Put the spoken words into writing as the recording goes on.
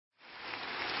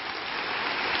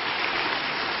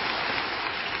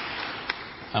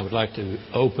I would like to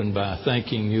open by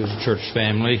thanking you as a church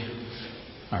family,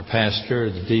 our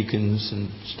pastor, the deacons and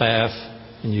staff,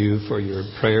 and you for your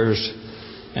prayers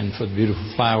and for the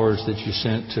beautiful flowers that you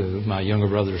sent to my younger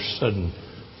brother's sudden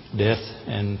death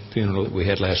and funeral that we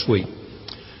had last week.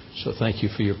 So thank you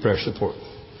for your prayer support.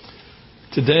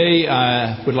 Today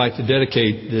I would like to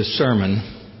dedicate this sermon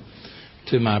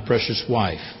to my precious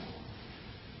wife.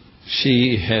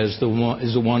 She is the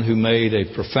one who made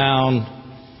a profound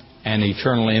and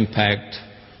eternal impact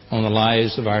on the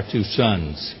lives of our two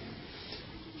sons.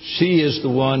 She is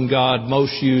the one God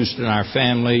most used in our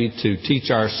family to teach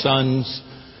our sons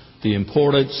the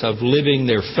importance of living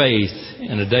their faith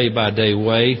in a day-by-day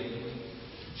way.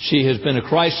 She has been a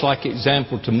Christ-like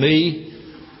example to me,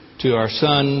 to our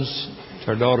sons,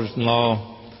 to our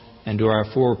daughters-in-law, and to our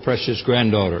four precious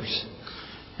granddaughters.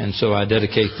 And so I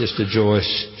dedicate this to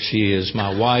Joyce. She is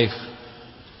my wife,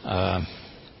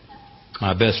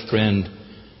 my best friend,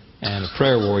 and a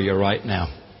prayer warrior right now.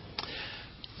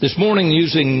 This morning,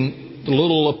 using the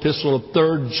little epistle of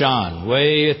 3 John,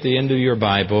 way at the end of your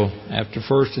Bible, after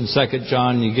 1st and 2nd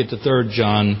John, you get to 3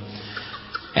 John.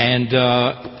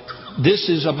 And this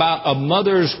is about a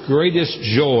mother's greatest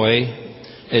joy.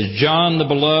 As John the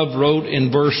Beloved wrote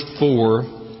in verse 4,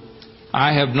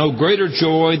 I have no greater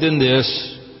joy than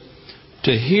this,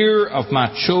 to hear of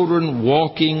my children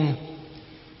walking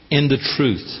in the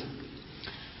truth.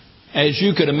 As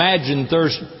you could imagine,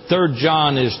 3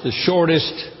 John is the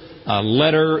shortest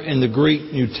letter in the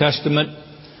Greek New Testament.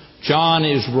 John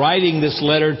is writing this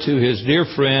letter to his dear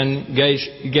friend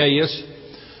Gaius,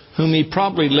 whom he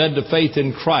probably led to faith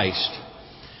in Christ.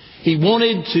 He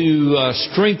wanted to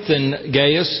strengthen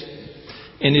Gaius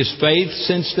in his faith,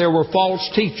 since there were false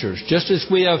teachers. Just as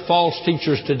we have false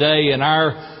teachers today in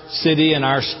our city, in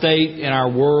our state, in our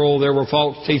world, there were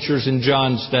false teachers in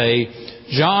John's day.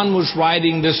 John was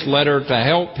writing this letter to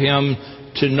help him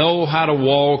to know how to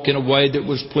walk in a way that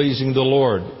was pleasing to the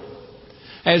Lord.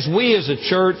 As we as a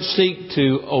church seek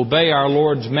to obey our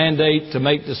Lord's mandate to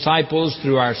make disciples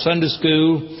through our Sunday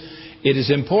school, it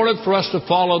is important for us to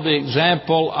follow the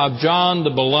example of John,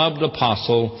 the beloved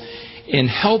apostle, in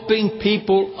helping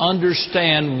people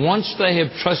understand, once they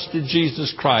have trusted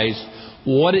Jesus Christ,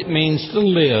 what it means to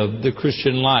live the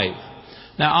Christian life.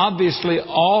 Now, obviously,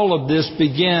 all of this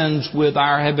begins with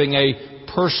our having a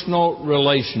personal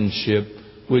relationship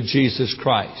with Jesus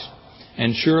Christ.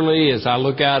 And surely, as I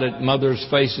look out at mothers'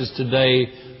 faces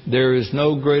today, there is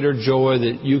no greater joy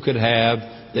that you could have,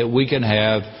 that we can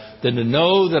have, than to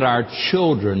know that our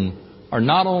children are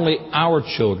not only our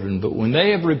children, but when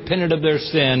they have repented of their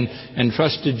sin and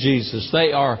trusted Jesus,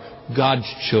 they are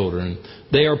God's children.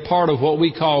 They are part of what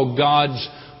we call God's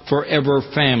forever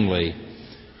family.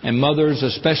 And mothers,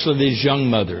 especially these young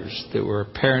mothers that were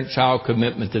parent-child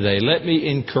commitment today, let me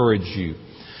encourage you.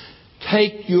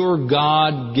 Take your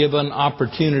God-given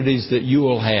opportunities that you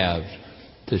will have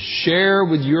to share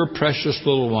with your precious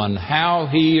little one how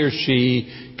he or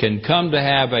she can come to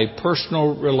have a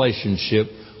personal relationship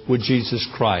with Jesus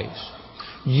Christ.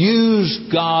 Use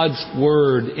God's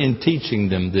Word in teaching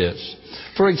them this.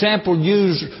 For example,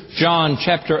 use John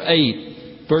chapter 8.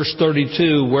 Verse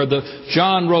 32, where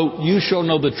John wrote, you shall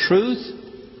know the truth,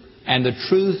 and the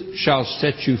truth shall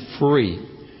set you free.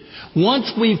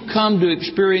 Once we've come to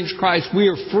experience Christ, we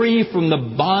are free from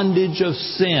the bondage of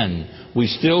sin. We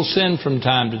still sin from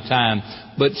time to time,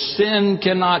 but sin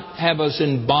cannot have us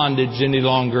in bondage any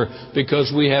longer,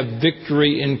 because we have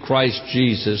victory in Christ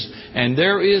Jesus. And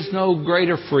there is no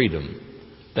greater freedom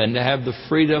than to have the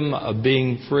freedom of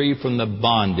being free from the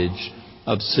bondage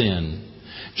of sin.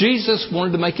 Jesus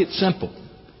wanted to make it simple.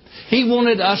 He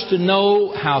wanted us to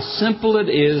know how simple it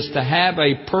is to have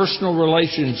a personal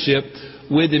relationship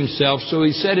with Himself. So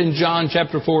He said in John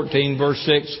chapter 14, verse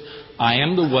 6, I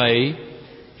am the way.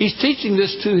 He's teaching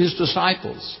this to His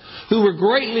disciples, who were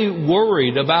greatly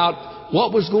worried about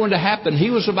what was going to happen. He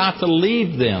was about to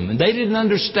leave them, and they didn't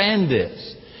understand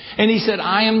this. And He said,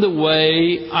 I am the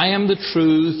way, I am the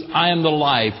truth, I am the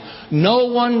life. No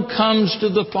one comes to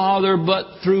the Father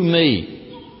but through me.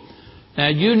 Now,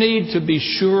 you need to be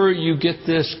sure you get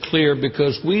this clear,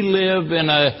 because we live in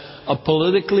a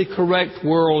politically correct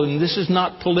world, and this is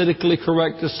not politically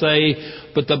correct to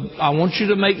say, but I want you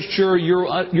to make sure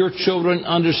your children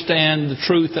understand the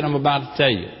truth that I'm about to tell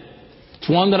you. It's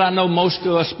one that I know most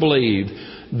of us believe.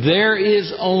 There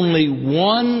is only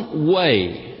one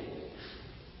way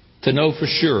to know for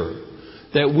sure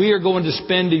that we are going to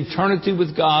spend eternity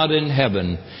with God in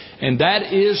heaven. And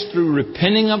that is through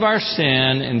repenting of our sin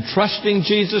and trusting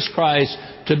Jesus Christ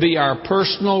to be our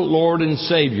personal Lord and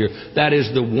Savior. That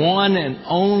is the one and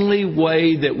only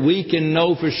way that we can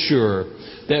know for sure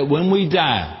that when we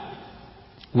die,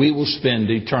 we will spend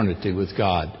eternity with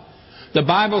God. The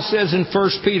Bible says in 1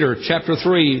 Peter chapter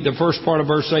 3, the first part of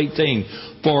verse 18,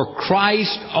 "For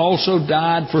Christ also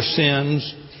died for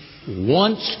sins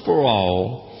once for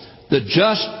all, the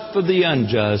just for the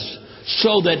unjust,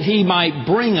 so that He might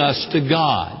bring us to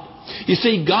God." You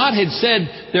see, God had said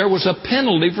there was a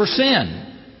penalty for sin.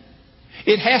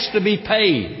 It has to be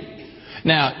paid.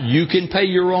 Now, you can pay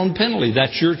your own penalty.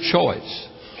 That's your choice.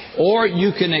 Or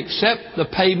you can accept the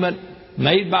payment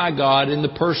made by God in the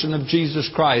person of Jesus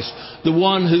Christ, the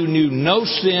one who knew no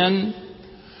sin,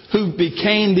 who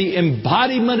became the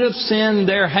embodiment of sin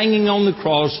there hanging on the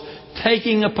cross,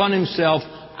 taking upon Himself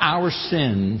our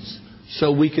sins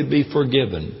so we could be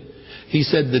forgiven. He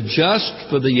said, the just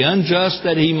for the unjust,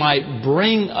 that He might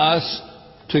bring us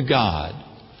to God.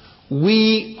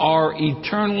 We are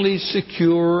eternally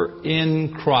secure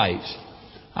in Christ.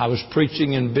 I was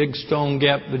preaching in Big Stone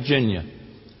Gap, Virginia,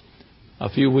 a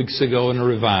few weeks ago in a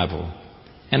revival.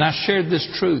 And I shared this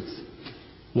truth.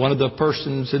 One of the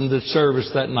persons in the service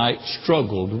that night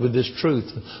struggled with this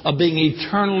truth of being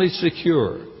eternally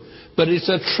secure. But it's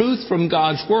a truth from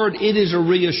God's Word. It is a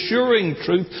reassuring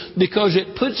truth because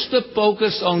it puts the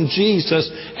focus on Jesus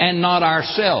and not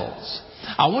ourselves.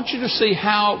 I want you to see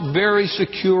how very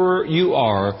secure you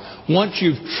are once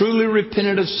you've truly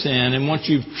repented of sin and once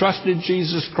you've trusted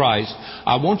Jesus Christ.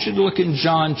 I want you to look in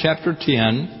John chapter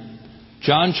 10.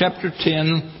 John chapter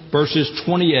 10, verses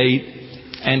 28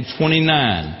 and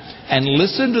 29. And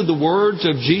listen to the words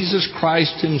of Jesus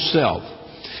Christ Himself.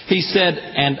 He said,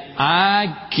 "And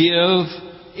I give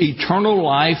eternal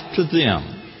life to them,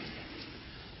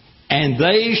 and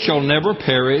they shall never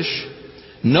perish.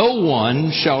 No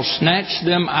one shall snatch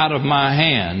them out of my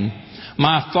hand.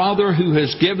 My Father who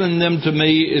has given them to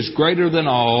me is greater than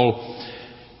all,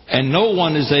 and no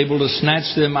one is able to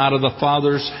snatch them out of the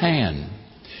Father's hand."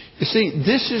 You see,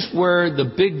 this is where the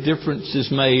big difference is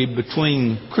made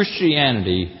between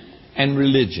Christianity and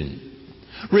religion.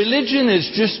 Religion is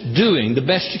just doing the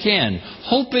best you can,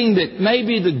 hoping that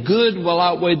maybe the good will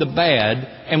outweigh the bad,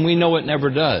 and we know it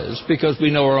never does because we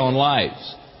know our own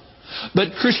lives.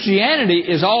 But Christianity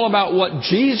is all about what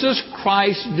Jesus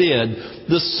Christ did.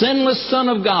 The sinless Son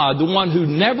of God, the one who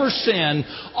never sinned,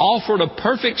 offered a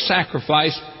perfect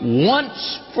sacrifice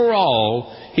once for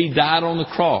all. He died on the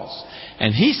cross.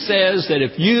 And He says that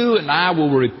if you and I will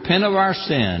repent of our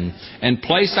sin and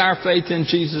place our faith in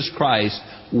Jesus Christ,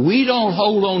 we don't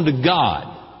hold on to God.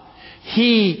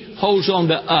 He holds on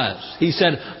to us. He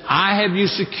said, "I have you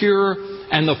secure,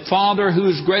 and the Father who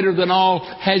is greater than all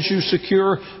has you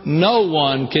secure. No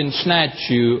one can snatch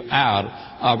you out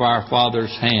of our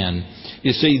Father's hand."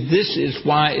 You see, this is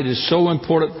why it is so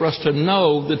important for us to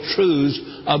know the truths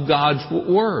of God's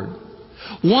Word.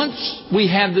 Once we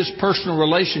have this personal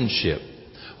relationship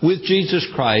with Jesus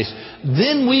Christ,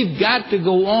 then we've got to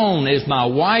go on, as my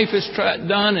wife has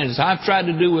done, and as I've tried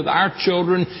to do with our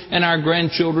children and our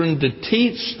grandchildren, to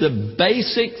teach the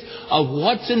basics of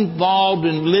what's involved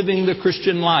in living the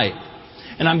Christian life.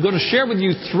 And I'm going to share with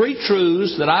you 3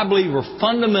 truths that I believe are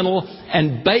fundamental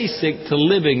and basic to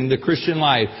living the Christian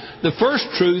life. The first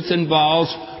truth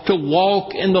involves to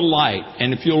walk in the light.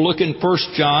 And if you'll look in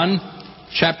 1 John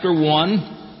chapter 1,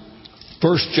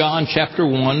 1 John chapter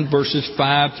 1, verses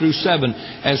 5 through 7,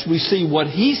 as we see what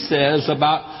he says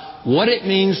about what it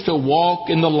means to walk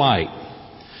in the light.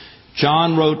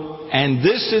 John wrote, "And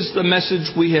this is the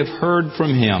message we have heard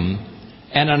from Him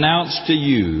and announced to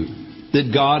you,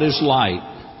 that God is light,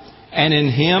 and in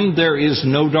Him there is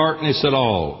no darkness at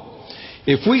all.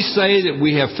 If we say that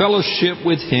we have fellowship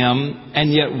with Him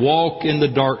and yet walk in the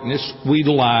darkness, we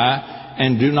lie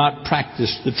and do not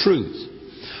practice the truth.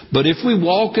 But if we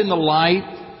walk in the light,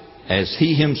 as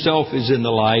He Himself is in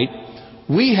the light,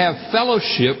 we have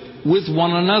fellowship with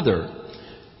one another.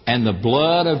 And the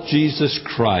blood of Jesus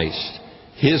Christ,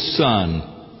 His Son,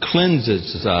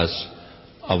 cleanses us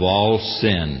of all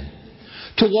sin."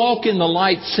 To walk in the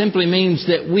light simply means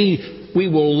that we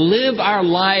will live our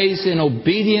lives in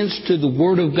obedience to the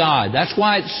Word of God. That's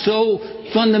why it's so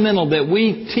fundamental that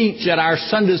we teach at our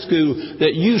Sunday school,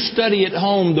 that you study at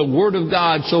home the Word of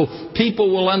God so people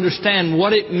will understand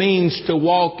what it means to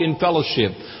walk in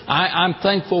fellowship. I'm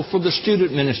thankful for the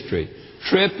student ministry.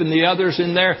 Tripp and the others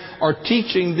in there are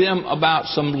teaching them about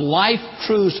some life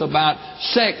truths about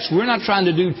sex. We're not trying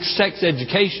to do sex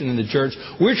education in the church.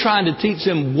 We're trying to teach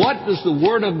them what does the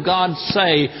Word of God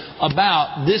say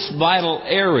about this vital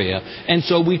area. And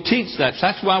so we teach that. So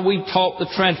that's why we taught the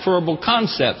transferable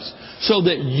concepts, so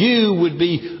that you would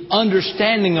be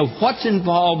understanding of what's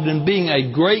involved in being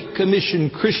a Great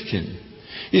Commission Christian.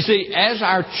 You see, as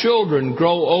our children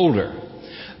grow older,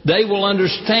 They will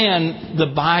understand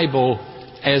the Bible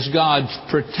as God's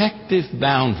protective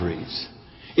boundaries.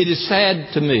 It is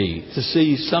sad to me to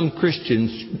see some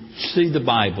Christians see the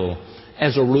Bible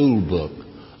as a rule book.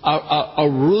 A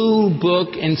rule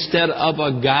book instead of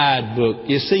a guidebook.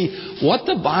 You see, what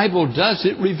the Bible does,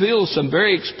 it reveals some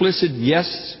very explicit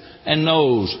yes and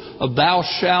no's of thou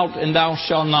shalt and thou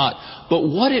shalt not. But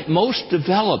what it most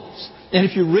develops, and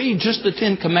if you read just the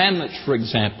Ten Commandments, for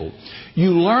example,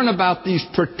 you learn about these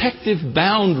protective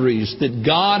boundaries that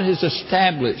God has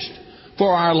established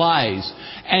for our lives.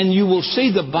 And you will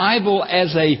see the Bible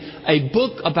as a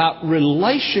book about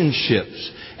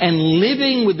relationships and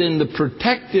living within the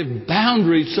protective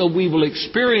boundaries so we will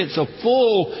experience a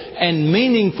full and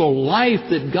meaningful life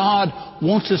that God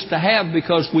wants us to have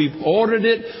because we've ordered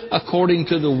it according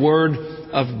to the Word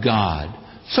of God.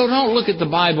 So don't look at the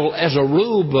Bible as a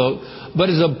rule book, but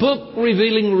as a book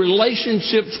revealing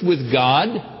relationships with God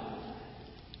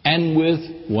and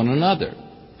with one another.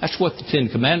 That's what the Ten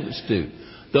Commandments do.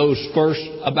 Those first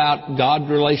about God's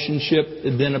relationship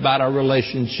and then about our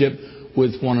relationship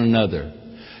with one another.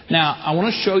 Now, I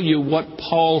want to show you what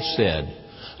Paul said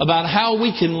about how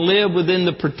we can live within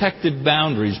the protected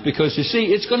boundaries, because you see,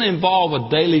 it's going to involve a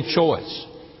daily choice.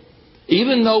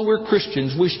 Even though we're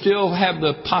Christians, we still have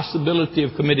the possibility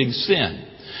of committing sin.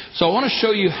 So I want to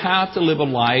show you how to live a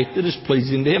life that is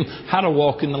pleasing to Him, how to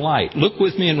walk in the light. Look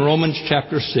with me in Romans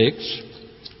chapter 6.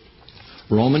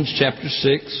 Romans chapter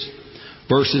 6,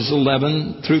 verses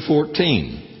 11 through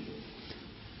 14.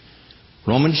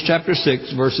 Romans chapter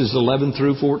 6, verses 11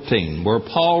 through 14, where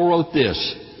Paul wrote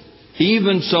this: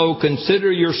 Even so,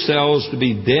 consider yourselves to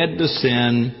be dead to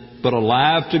sin, but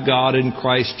alive to God in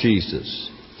Christ Jesus.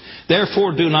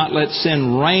 Therefore, do not let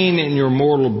sin reign in your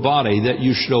mortal body, that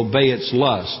you should obey its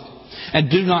lust. And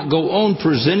do not go on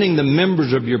presenting the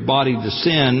members of your body to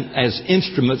sin as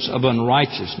instruments of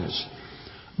unrighteousness,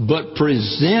 but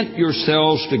present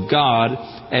yourselves to God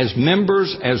as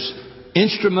members, as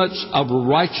instruments of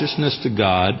righteousness to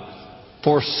God.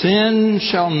 For sin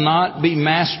shall not be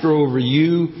master over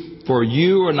you, for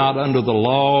you are not under the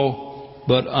law,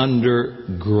 but under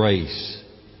grace.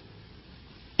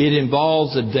 It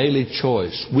involves a daily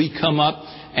choice. We come up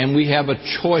and we have a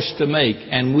choice to make,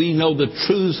 and we know the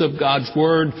truths of God's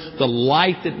Word, the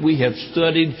light that we have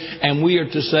studied, and we are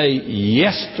to say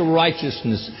yes to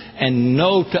righteousness and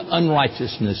no to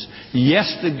unrighteousness,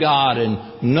 yes to God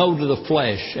and no to the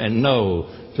flesh and no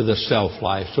to the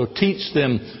self-life. So teach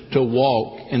them to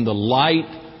walk in the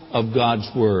light of God's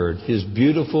Word, His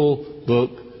beautiful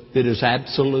book that is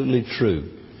absolutely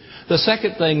true. The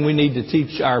second thing we need to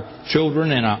teach our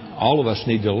children, and all of us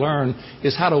need to learn,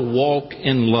 is how to walk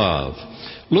in love.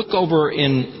 Look over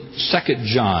in 2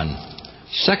 John.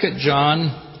 2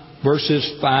 John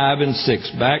verses 5 and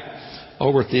 6. Back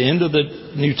over at the end of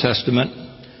the New Testament.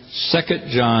 2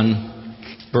 John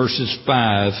verses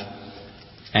 5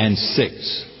 and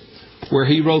 6. Where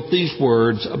he wrote these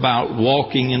words about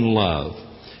walking in love.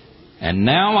 And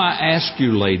now I ask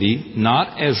you, lady,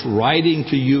 not as writing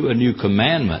to you a new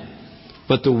commandment,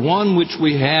 but the one which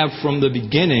we have from the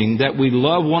beginning, that we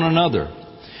love one another.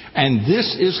 And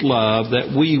this is love,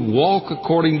 that we walk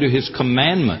according to His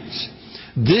commandments.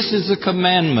 This is a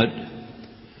commandment,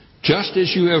 just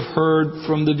as you have heard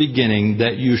from the beginning,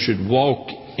 that you should walk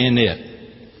in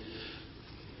it.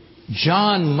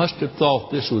 John must have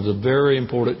thought this was a very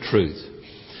important truth,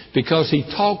 because he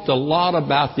talked a lot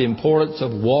about the importance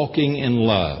of walking in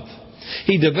love.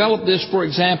 He developed this, for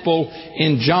example,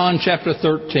 in John chapter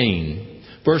 13.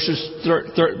 Verse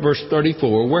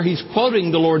 34, where he's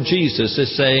quoting the Lord Jesus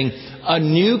as saying, a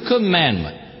new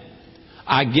commandment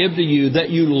I give to you,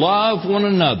 that you love one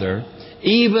another,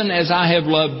 even as I have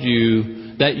loved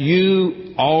you, that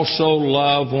you also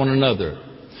love one another.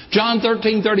 John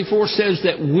 13:34 says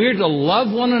that we're to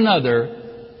love one another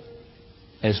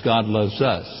as God loves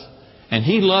us. And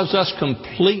He loves us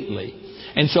completely.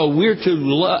 And so we're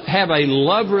to have a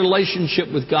love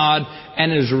relationship with God,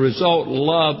 and as a result,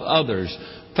 love others.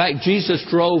 In fact, Jesus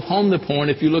drove home the point,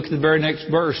 if you look at the very next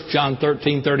verse, John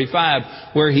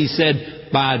 13:35, where He said,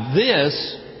 by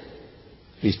this,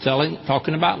 He's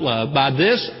talking about love, by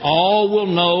this all will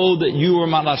know that you are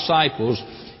my disciples,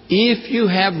 if you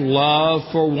have love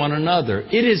for one another.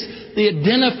 It is the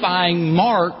identifying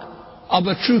mark of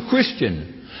a true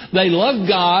Christian. They love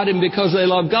God, and because they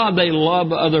love God, they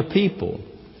love other people.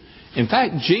 In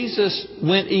fact, Jesus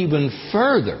went even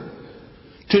further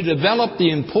to develop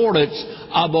the importance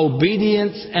of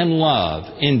obedience and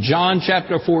love. In John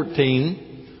chapter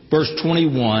 14, verse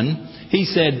 21, He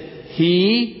said,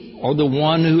 He, or the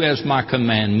one who has my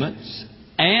commandments,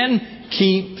 and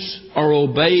keeps or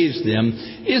obeys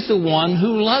them is the one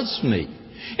who loves me.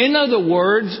 In other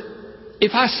words,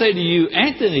 if I say to you,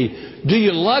 Anthony, do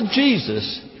you love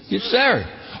Jesus? Yes, sir.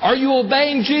 Are you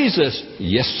obeying Jesus?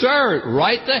 Yes, sir.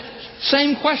 Right there.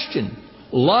 Same question.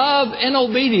 Love and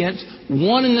obedience,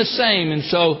 one and the same. And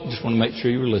so, just want to make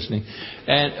sure you were listening.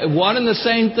 And one and the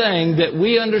same thing that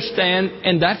we understand,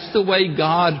 and that's the way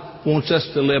God wants us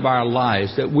to live our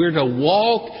lives. That we're to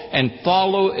walk and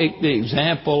follow the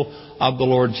example of the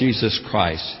Lord Jesus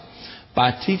Christ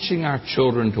by teaching our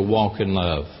children to walk in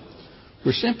love.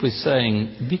 We're simply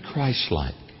saying, be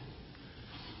Christ-like.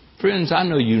 Friends, I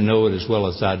know you know it as well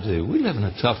as I do. We live in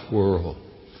a tough world.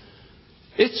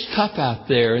 It's tough out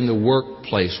there in the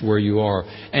workplace where you are.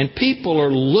 And people are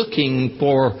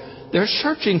they're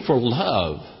searching for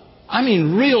love. I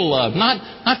mean real love,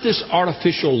 not this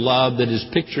artificial love that is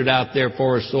pictured out there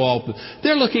for us so often.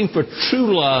 They're looking for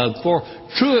true love, for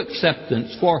true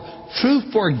acceptance, for true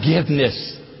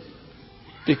forgiveness.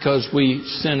 Because we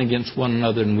sin against one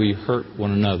another and we hurt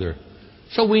one another.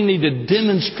 So we need to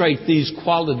demonstrate these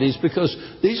qualities because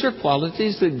these are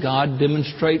qualities that God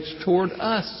demonstrates toward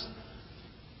us.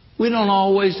 We don't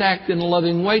always act in a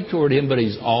loving way toward Him, but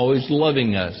He's always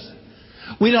loving us.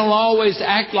 We don't always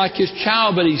act like His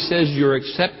child, but He says you're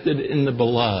accepted in the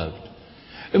beloved.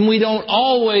 And we don't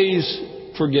always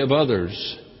forgive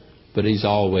others, but He's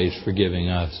always forgiving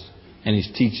us. And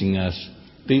He's teaching us,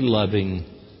 be loving,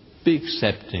 be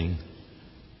accepting.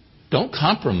 Don't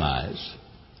compromise,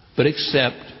 but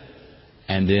accept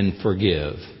and then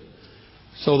forgive.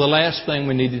 So the last thing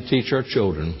we need to teach our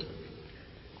children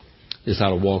is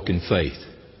how to walk in faith.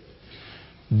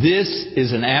 This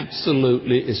is an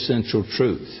absolutely essential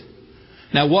truth.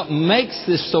 Now, what makes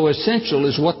this so essential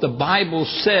is what the Bible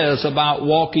says about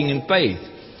walking in faith.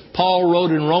 Paul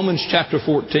wrote in Romans chapter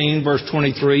 14, verse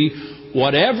 23,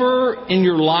 whatever in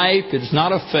your life is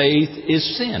not of faith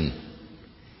is sin.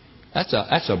 That's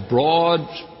a broad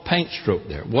paint stroke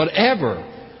there. Whatever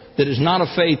that is not of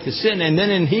faith is sin. And then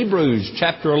in Hebrews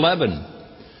chapter 11,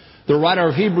 the writer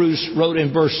of Hebrews wrote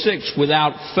in verse 6,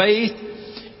 without faith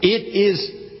it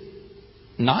is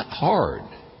not hard.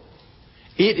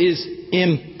 It is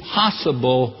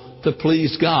impossible to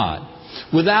please God.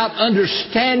 Without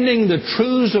understanding the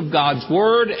truths of God's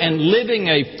Word and living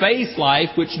a faith life,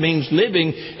 which means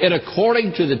living it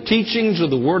according to the teachings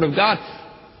of the Word of God,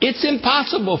 it's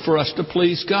impossible for us to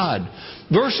please God.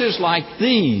 Verses like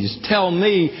these tell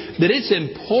me that it's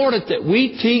important that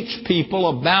we teach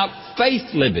people about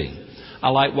faith living. I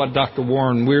like what Dr.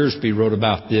 Warren Wiersbe wrote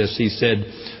about this. He said,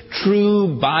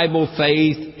 true Bible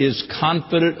faith is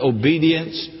confident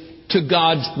obedience to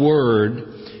God's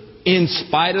Word in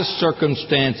spite of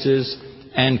circumstances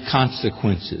and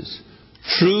consequences.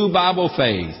 True Bible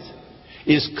faith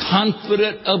is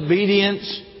confident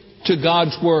obedience to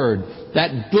God's Word.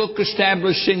 That book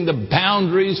establishing the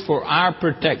boundaries for our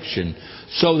protection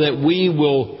so that we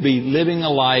will be living a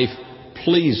life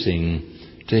pleasing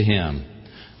to Him.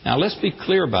 Now let's be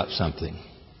clear about something.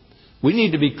 We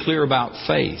need to be clear about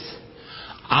faith.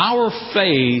 Our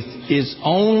faith is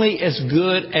only as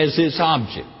good as its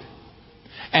object.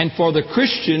 And for the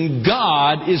Christian,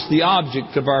 God is the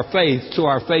object of our faith, so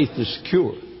our faith is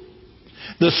secure.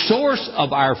 The source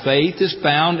of our faith is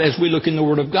found as we look in the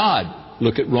Word of God.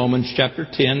 Look at Romans chapter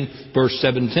 10, verse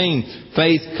 17.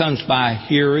 Faith comes by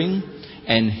hearing,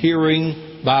 and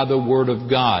hearing by the Word of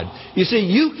God. You see,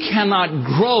 you cannot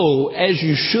grow as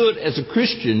you should as a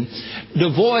Christian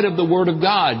devoid of the Word of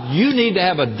God. You need to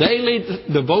have a daily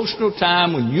devotional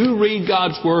time when you read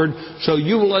God's Word so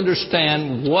you will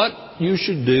understand what you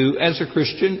should do as a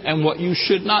Christian and what you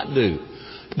should not do.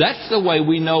 That's the way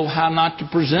we know how not to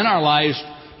present our lives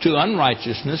to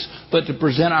unrighteousness, but to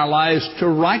present our lives to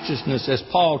righteousness, as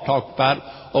Paul talked about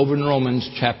over in Romans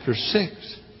chapter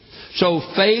 6. So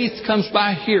faith comes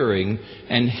by hearing,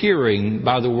 and hearing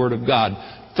by the Word of God.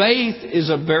 Faith is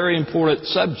a very important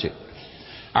subject.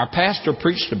 Our pastor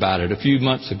preached about it a few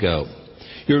months ago.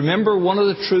 You remember one of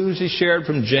the truths he shared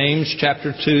from James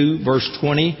chapter 2, verse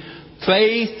 20?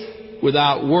 Faith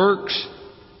without works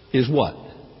is what?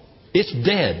 It's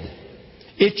dead.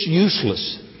 It's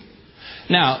useless.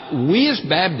 Now, we as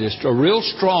Baptists are real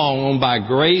strong on by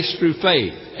grace through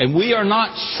faith. And we are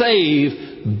not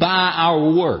saved by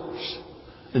our works.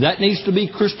 That needs to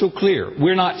be crystal clear.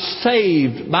 We're not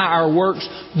saved by our works,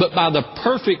 but by the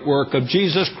perfect work of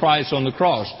Jesus Christ on the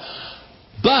cross.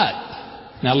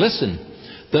 But, now listen,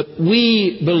 that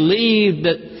we believe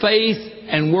that faith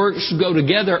and works go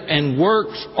together, and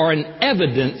works are an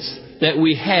evidence that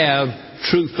we have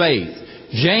true faith.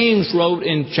 James wrote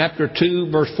in chapter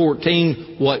 2, verse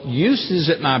 14, "What use is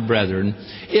it, my brethren,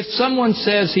 if someone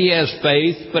says he has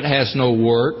faith but has no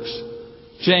works?"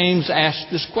 James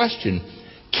asked this question: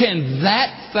 can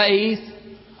that faith,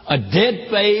 a dead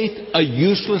faith, a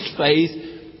useless faith,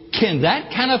 can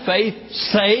that kind of faith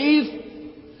save?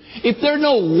 If there are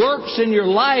no works in your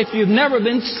life, you've never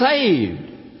been saved.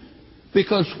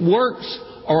 Because works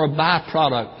are a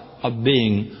byproduct of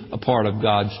being a part of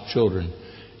God's children.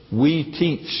 We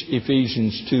teach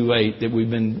Ephesians 2:8 that we've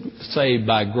been saved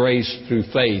by grace through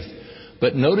faith.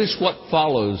 But notice what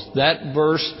follows. That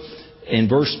verse, in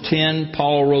verse 10,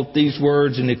 Paul wrote these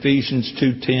words in Ephesians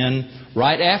 2:10,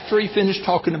 right after he finished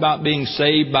talking about being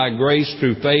saved by grace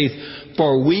through faith.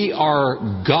 "For we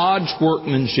are God's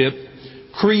workmanship,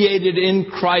 created in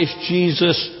Christ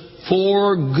Jesus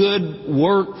for good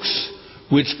works,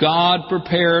 which God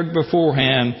prepared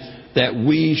beforehand that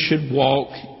we should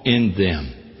walk in them."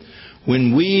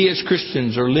 When we as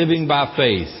Christians are living by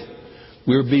faith,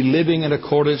 we'll be living in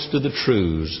accordance to the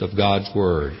truths of God's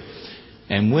Word.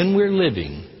 And when we're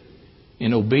living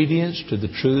in obedience to the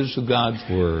truths of God's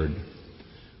Word,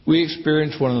 we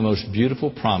experience one of the most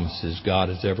beautiful promises God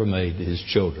has ever made to His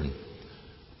children.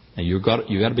 And you've got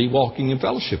to be walking in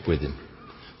fellowship with Him.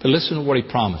 But listen to what He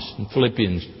promised in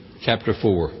Philippians chapter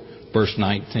 4, verse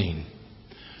 19.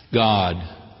 "God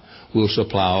will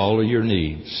supply all of your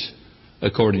needs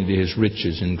according to His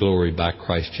riches and glory by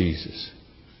Christ Jesus."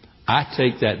 I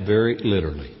take that very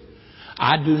literally.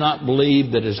 I do not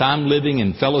believe that as I'm living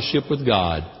in fellowship with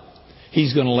God,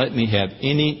 He's going to let me have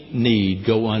any need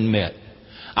go unmet.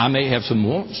 I may have some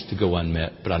wants to go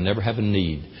unmet, but I never have a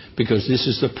need, because this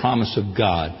is the promise of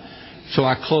God. So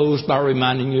I close by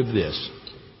reminding you of this.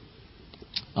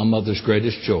 A mother's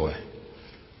greatest joy.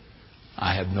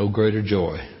 I have no greater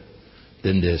joy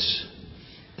than this,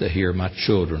 to hear my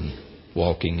children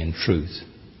walking in truth.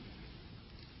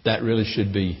 That really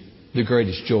should be the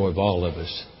greatest joy of all of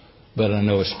us, but I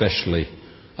know especially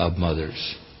of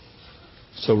mothers.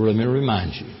 So let me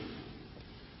remind you,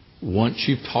 once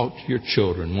you've talked to your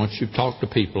children, once you've talked to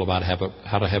people about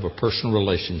how to have a personal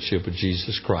relationship with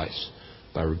Jesus Christ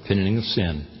by repenting of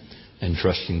sin and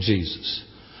trusting Jesus,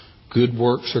 good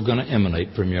works are going to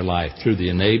emanate from your life through the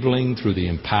enabling, through the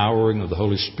empowering of the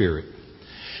Holy Spirit.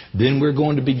 Then we're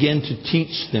going to begin to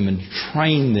teach them and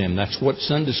train them. That's what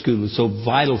Sunday school is so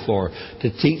vital for, to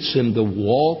teach them to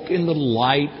walk in the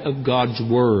light of God's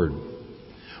Word.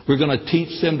 We're going to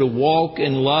teach them to walk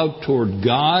in love toward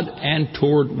God and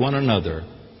toward one another.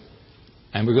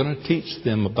 And we're going to teach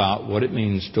them about what it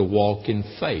means to walk in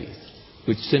faith,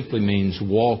 which simply means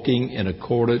walking in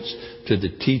accordance to the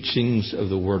teachings of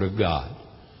the Word of God.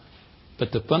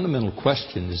 But the fundamental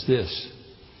question is this: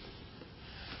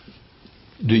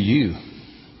 do you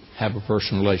have a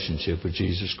personal relationship with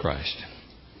Jesus Christ?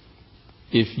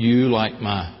 If you, like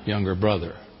my younger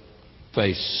brother,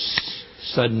 face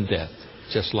sudden death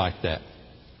just like that,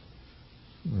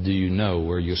 do you know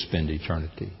where you'll spend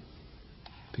eternity?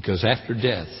 Because after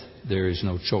death, there is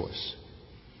no choice.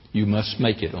 You must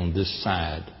make it on this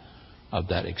side of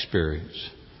that experience.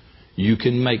 You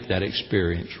can make that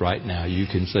experience right now. You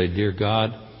can say, "Dear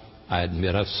God, I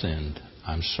admit I've sinned.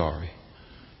 I'm sorry.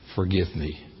 Forgive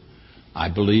me. I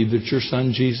believe that your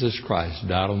Son, Jesus Christ,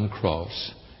 died on the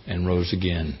cross and rose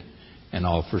again and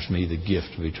offers me the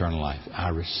gift of eternal life. I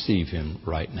receive Him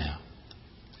right now."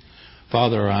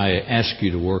 Father, I ask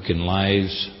you to work in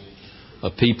lives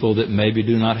of people that maybe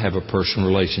do not have a personal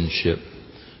relationship,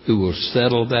 who will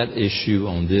settle that issue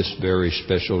on this very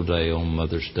special day, on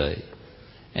Mother's Day,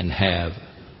 and have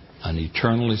an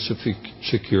eternally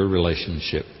secure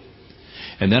relationship.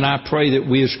 And then I pray that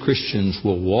we as Christians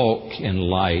will walk in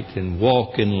light and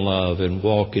walk in love and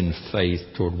walk in faith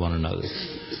toward one another.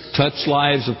 Touch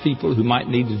lives of people who might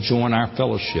need to join our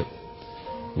fellowship.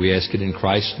 We ask it in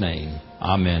Christ's name.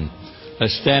 Amen.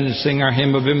 Let's stand and sing our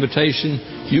hymn of invitation.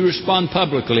 You respond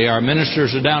publicly. Our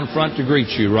ministers are down front to greet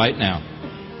you right now.